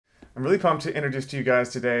I'm really pumped to introduce to you guys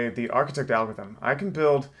today the Architect algorithm. I can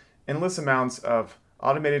build endless amounts of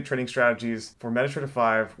automated trading strategies for MetaTrader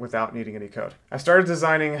 5 without needing any code. I started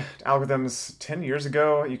designing algorithms 10 years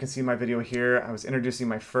ago. You can see my video here. I was introducing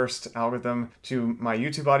my first algorithm to my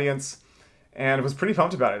YouTube audience and was pretty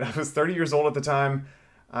pumped about it. I was 30 years old at the time.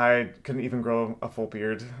 I couldn't even grow a full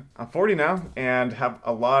beard. I'm 40 now and have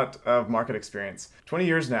a lot of market experience. 20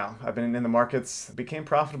 years now. I've been in the markets, became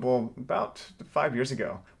profitable about 5 years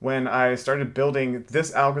ago when I started building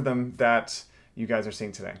this algorithm that you guys are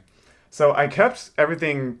seeing today. So I kept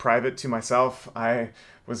everything private to myself. I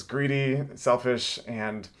was greedy, selfish,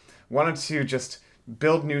 and wanted to just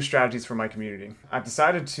build new strategies for my community. I've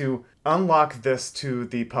decided to unlock this to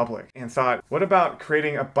the public and thought, what about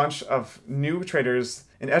creating a bunch of new traders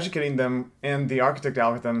and educating them in the Architect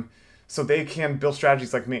algorithm so they can build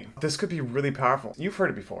strategies like me? This could be really powerful. You've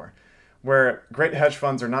heard it before, where great hedge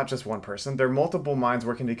funds are not just one person, they're multiple minds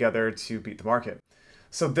working together to beat the market.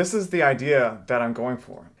 So this is the idea that I'm going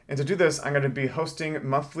for. And to do this, I'm going to be hosting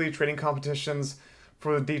monthly trading competitions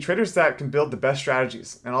for the traders that can build the best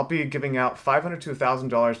strategies. And I'll be giving out $500 to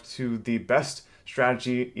 $1,000 to the best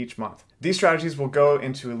strategy each month. These strategies will go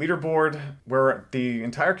into a leaderboard where the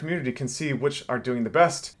entire community can see which are doing the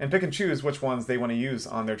best and pick and choose which ones they want to use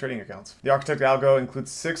on their trading accounts. The Architect Algo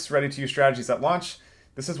includes 6 ready-to-use strategies at launch.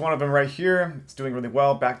 This is one of them right here. It's doing really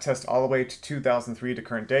well, backtest all the way to 2003 to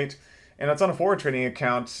current date. And it's on a forward trading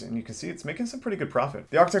account, and you can see it's making some pretty good profit.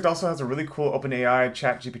 The Architect also has a really cool OpenAI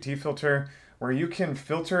ChatGPT filter where you can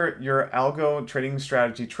filter your algo trading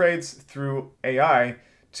strategy trades through AI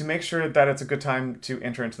to make sure that it's a good time to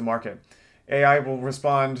enter into the market. AI will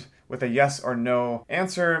respond with a yes or no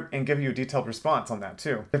answer and give you a detailed response on that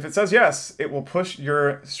too. If it says yes, it will push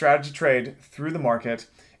your strategy trade through the market.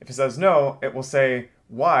 If it says no, it will say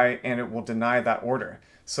why and it will deny that order.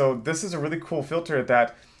 So this is a really cool filter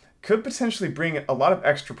that could potentially bring a lot of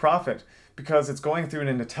extra profit because it's going through an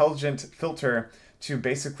intelligent filter to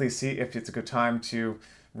basically see if it's a good time to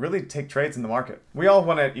really take trades in the market. We all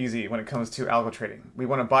want it easy when it comes to algo trading. We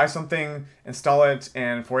want to buy something, install it,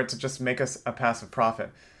 and for it to just make us a passive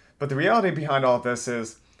profit. But the reality behind all of this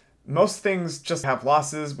is most things just have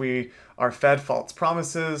losses. We are fed false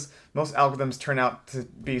promises. Most algorithms turn out to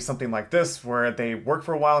be something like this, where they work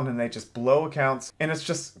for a while and then they just blow accounts, and it's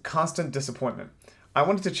just constant disappointment. I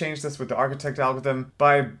wanted to change this with the Architect algorithm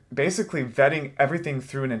by basically vetting everything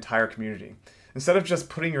through an entire community. Instead of just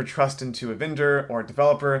putting your trust into a vendor or a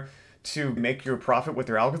developer to make your profit with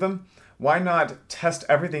their algorithm, why not test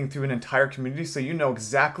everything through an entire community so you know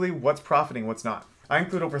exactly what's profiting, what's not? I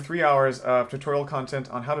include over 3 hours of tutorial content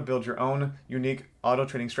on how to build your own unique auto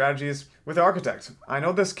trading strategies with the Architect. I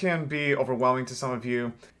know this can be overwhelming to some of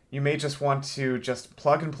you. You may just want to just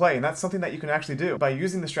plug and play, and that's something that you can actually do by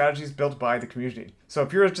using the strategies built by the community. So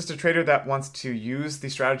if you're just a trader that wants to use the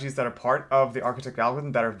strategies that are part of the Architect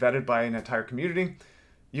algorithm that are vetted by an entire community,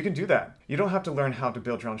 you can do that. You don't have to learn how to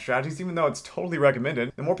build your own strategies, even though it's totally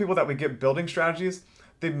recommended. The more people that we get building strategies,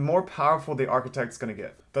 the more powerful the Architect's going to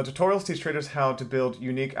get. The tutorials teach traders how to build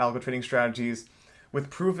unique algo trading strategies with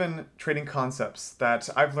proven trading concepts that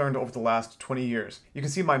I've learned over the last 20 years. You can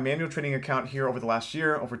see my manual trading account here over the last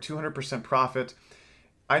year, over 200% profit.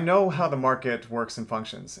 I know how the market works and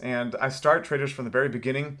functions, and I start traders from the very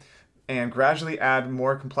beginning and gradually add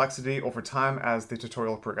more complexity over time as the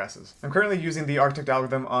tutorial progresses. I'm currently using the Architect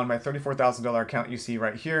algorithm on my $34,000 account you see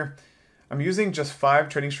right here. I'm using just 5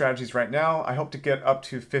 trading strategies right now. I hope to get up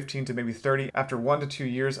to 15 to maybe 30 after 1 to 2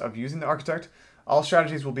 years of using the Architect. All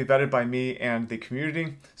strategies will be vetted by me and the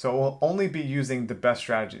community, so we'll only be using the best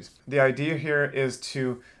strategies. The idea here is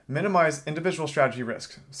to minimize individual strategy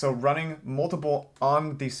risk, so running multiple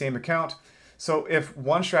on the same account. So if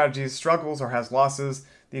one strategy struggles or has losses,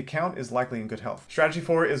 the account is likely in good health. Strategy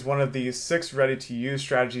 4 is one of the 6 ready-to-use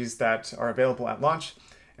strategies that are available at launch,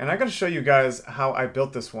 and I'm going to show you guys how I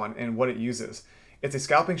built this one and what it uses. It's a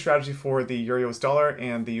scalping strategy for the Euro US dollar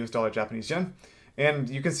and the US dollar Japanese yen. And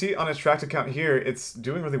you can see on its tracked account here, it's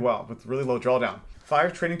doing really well with really low drawdown.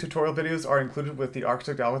 5 trading tutorial videos are included with the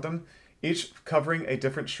Architect algorithm, each covering a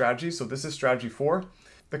different strategy. So this is strategy 4.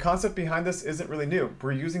 The concept behind this isn't really new.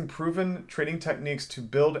 We're using proven trading techniques to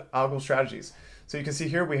build algo strategies. So you can see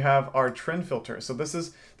here we have our trend filter. So this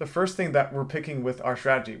is the first thing that we're picking with our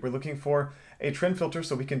strategy. We're looking for a trend filter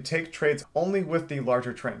so we can take trades only with the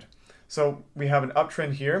larger trend. So we have an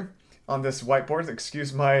uptrend here on this whiteboard.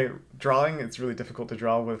 Excuse my drawing, it's really difficult to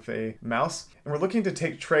draw with a mouse. And we're looking to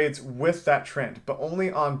take trades with that trend, but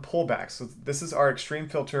only on pullbacks. So this is our extreme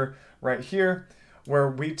filter right here, where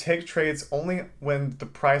we take trades only when the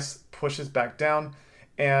price pushes back down,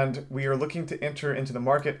 and we are looking to enter into the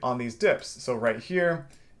market on these dips. So right here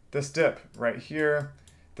this dip right here,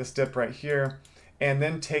 this dip right here, and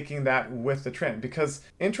then taking that with the trend. Because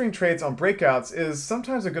entering trades on breakouts is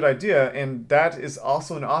sometimes a good idea, and that is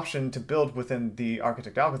also an option to build within the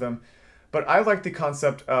Architect algorithm. But I like the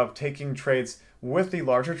concept of taking trades with the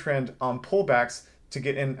larger trend on pullbacks to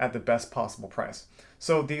get in at the best possible price.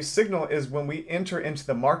 So the signal is when we enter into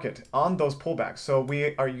the market on those pullbacks. So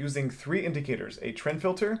we are using 3 indicators: a trend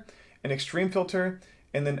filter, an extreme filter,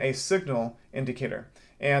 and then a signal indicator.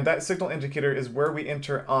 And that signal indicator is where we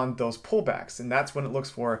enter on those pullbacks. And that's when it looks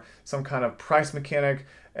for some kind of price mechanic,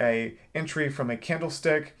 a entry from a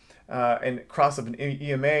candlestick, and cross of an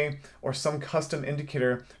EMA, or some custom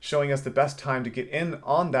indicator showing us the best time to get in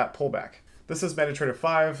on that pullback. This is MetaTrader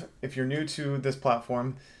 5. If you're new to this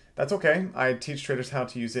platform, that's okay. I teach traders how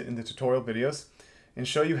to use it in the tutorial videos and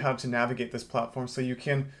show you how to navigate this platform so you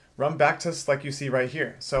can run backtests like you see right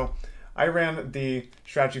here. So I ran the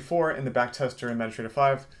strategy 4 in the backtester in MetaTrader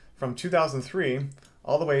 5 from 2003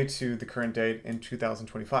 all the way to the current date in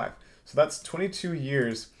 2025. So that's 22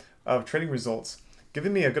 years of trading results,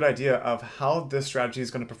 giving me a good idea of how this strategy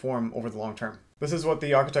is going to perform over the long term. This is what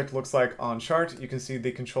the Architect looks like on chart. You can see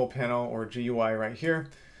the control panel or GUI right here.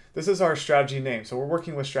 This is our strategy name. So we're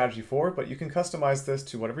working with strategy 4, but you can customize this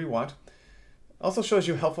to whatever you want. Also shows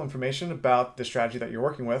you helpful information about the strategy that you're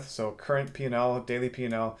working with. So current P&L, daily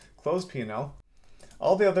P&L, closed P&L.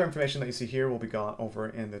 All the other information that you see here will be gone over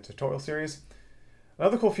in the tutorial series.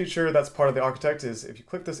 Another cool feature that's part of the Architect is if you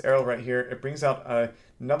click this arrow right here, it brings out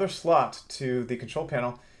another slot to the control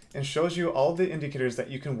panel and shows you all the indicators that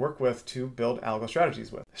you can work with to build algo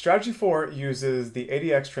strategies with. Strategy 4 uses the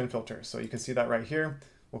ADX trend filter. So you can see that right here.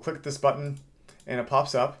 We'll click this button and it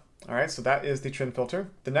pops up. All right, so that is the trend filter.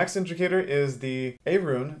 The next indicator is the A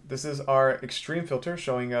rune. This is our extreme filter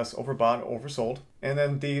showing us overbought, oversold. And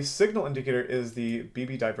then the signal indicator is the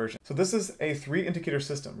BB diversion. So this is a 3 indicator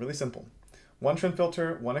system, really simple. 1 trend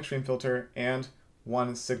filter, 1 extreme filter, and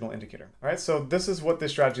 1 signal indicator. All right, so this is what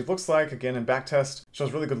this strategy looks like. Again, in backtest,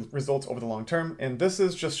 shows really good results over the long term. And this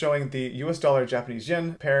is just showing the US dollar Japanese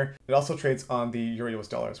yen pair. It also trades on the Euro US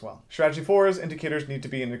dollar as well. Strategy 4's indicators need to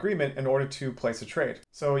be in agreement in order to place a trade.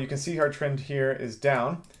 So you can see our trend here is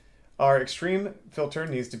down. Our extreme filter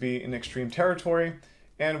needs to be in extreme territory,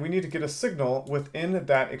 and we need to get a signal within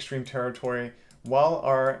that extreme territory while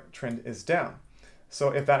our trend is down.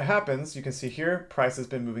 So if that happens, you can see here, price has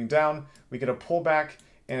been moving down. We get a pullback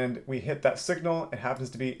and we hit that signal. It happens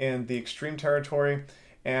to be in the extreme territory,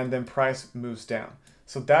 and then price moves down.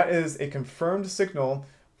 So that is a confirmed signal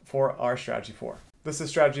for our strategy 4. This is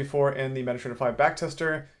strategy 4 in the MetaTrader 5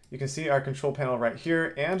 backtester. You can see our control panel right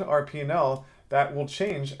here and our P&L that will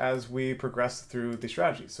change as we progress through the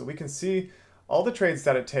strategy. So we can see all the trades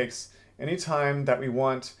that it takes anytime that we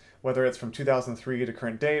want, whether it's from 2003 to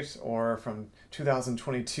current date or from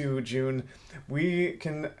 2022 June. We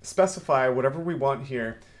can specify whatever we want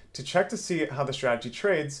here to check to see how the strategy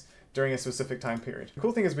trades during a specific time period. The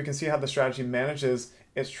cool thing is we can see how the strategy manages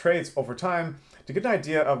its trades over time to get an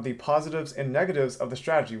idea of the positives and negatives of the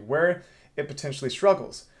strategy, where it potentially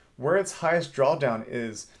struggles, where its highest drawdown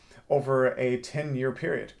is over a 10-year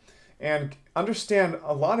period, and understand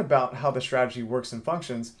a lot about how the strategy works and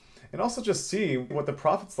functions, and also just see what the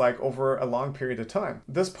profit's like over a long period of time.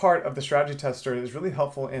 This part of the strategy tester is really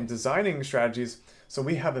helpful in designing strategies so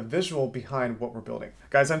we have a visual behind what we're building.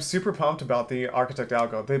 Guys, I'm super pumped about the Architect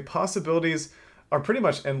Algo. The possibilities are pretty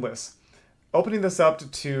much endless. Opening this up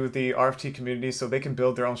to the RFT community so they can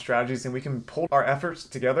build their own strategies and we can pull our efforts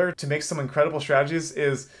together to make some incredible strategies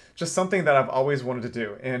is just something that I've always wanted to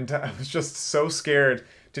do. And I was just so scared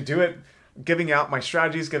to do it, giving out my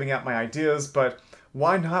strategies, giving out my ideas, but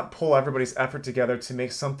why not pull everybody's effort together to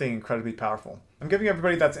make something incredibly powerful? I'm giving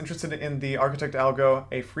everybody that's interested in the Architect Algo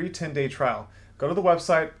a free 10-day trial. Go to the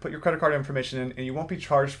website, put your credit card information in, and you won't be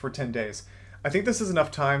charged for 10 days. I think this is enough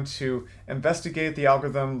time to investigate the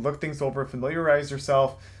algorithm, look things over, familiarize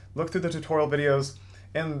yourself, look through the tutorial videos,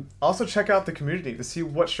 and also check out the community to see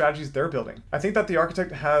what strategies they're building. I think that the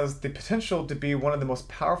Architect has the potential to be one of the most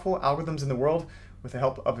powerful algorithms in the world with the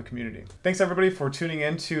help of a community. Thanks everybody for tuning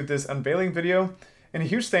in to this unveiling video. And a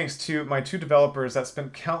huge thanks to my 2 developers that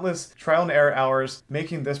spent countless trial and error hours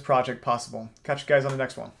making this project possible. Catch you guys on the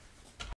next one.